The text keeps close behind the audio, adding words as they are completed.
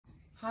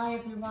Hi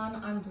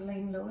everyone, I'm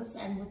Delene Lewis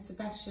and with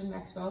Sebastian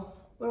Maxwell,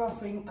 we're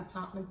offering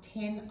apartment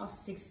 10 of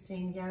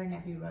 16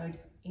 Yarranabbe Road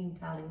in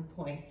Darling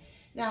Point.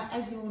 Now,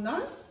 as you all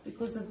know,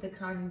 because of the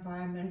current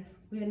environment,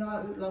 we are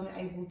no longer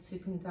able to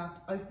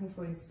conduct open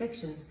for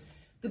inspections.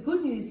 The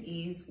good news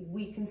is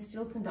we can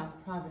still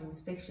conduct private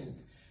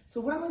inspections.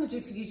 So what I'm going to do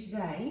for you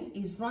today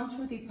is run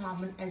through the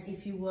apartment as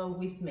if you were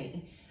with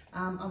me.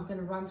 I'm going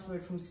to run through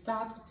it from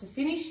start to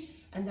finish,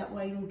 and that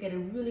way you'll get a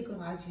really good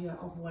idea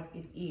of what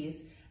it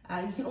is.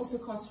 You can also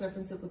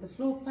cross-reference it with the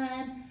floor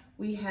plan.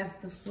 We have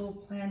the floor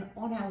plan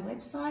on our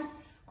website,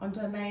 on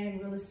domain and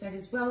real estate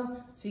as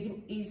well, so you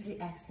can easily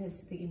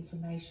access the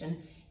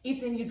information. If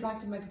then you'd like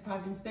to make a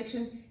private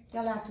inspection,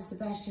 yell out to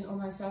Sebastian or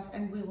myself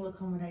and we will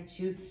accommodate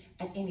you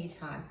at any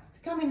time. So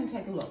come in and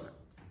take a look.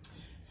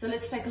 So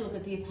let's take a look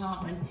at the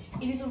apartment.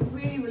 It is a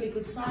really, really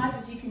good size.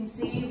 As you can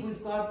see,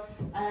 we've got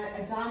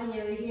a dining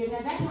area here.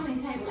 Now that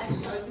dining table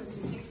actually opens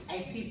to 6 to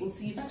 8 people,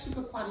 so you've actually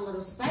got quite a lot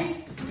of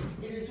space.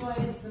 It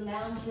adjoins the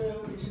lounge room,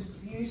 which is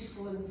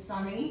beautiful and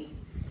sunny,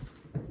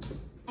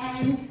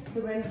 and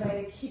the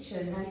renovated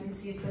kitchen. Now you can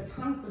see it's got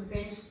tons of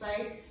bench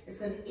space.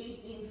 It's got an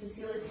eat-in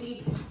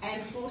facility and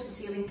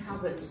floor-to-ceiling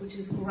cupboards, which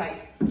is great.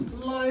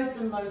 Loads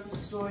and loads of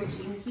storage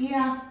in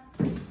here.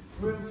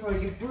 Room for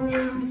your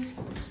brooms.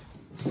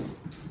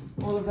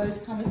 All of those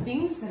kind of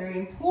things that are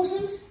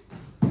important.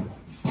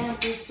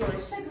 Ample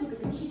storage. Take a look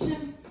at the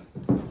kitchen.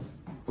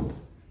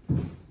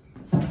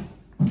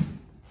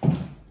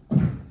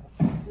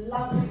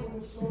 Lovely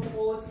wooden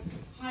floorboards,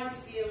 high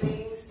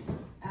ceilings,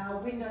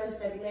 windows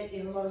that let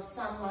in a lot of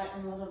sunlight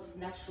and a lot of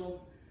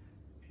natural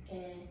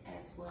air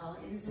as well.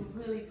 It is a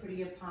really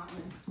pretty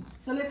apartment.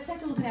 So let's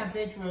take a look at our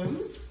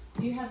bedrooms.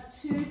 You have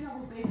 2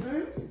 double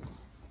bedrooms.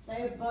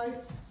 They are both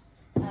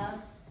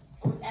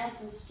with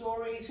ample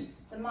storage.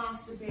 The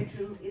master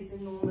bedroom is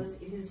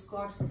enormous. It has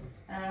got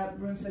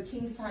room for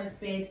king-size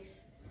bed,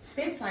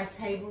 bedside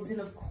tables,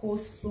 and of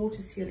course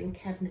floor-to-ceiling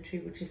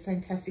cabinetry, which is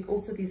fantastic.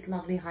 Also these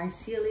lovely high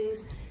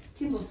ceilings,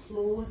 timber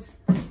floors.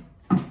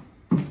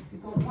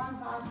 We've got 1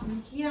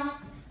 bathroom here,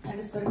 and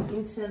it's got an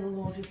internal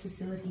laundry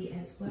facility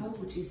as well,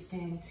 which is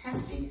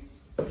fantastic.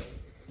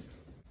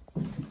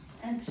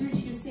 And through to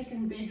your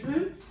second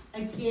bedroom.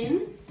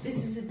 Again,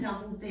 this is a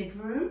double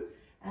bedroom.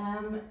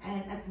 And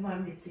at the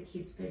moment it's a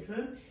kid's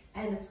bedroom,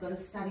 and it's got a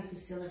study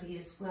facility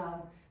as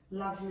well.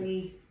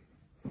 Lovely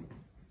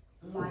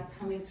light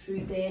coming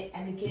through there,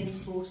 and again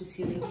floor to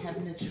ceiling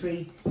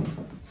cabinetry,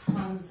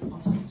 tons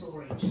of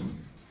storage.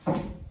 There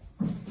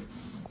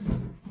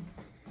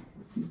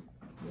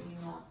you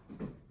are.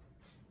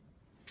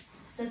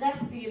 So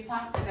that's the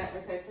apartment.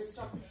 Okay, so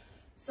stop.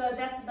 So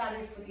that's about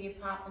it for the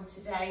apartment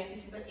today.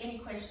 If you've got any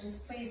questions,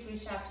 please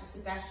reach out to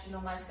Sebastian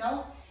or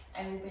myself,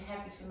 and we'll be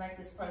happy to make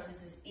this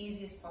process as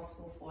easy as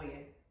possible for you.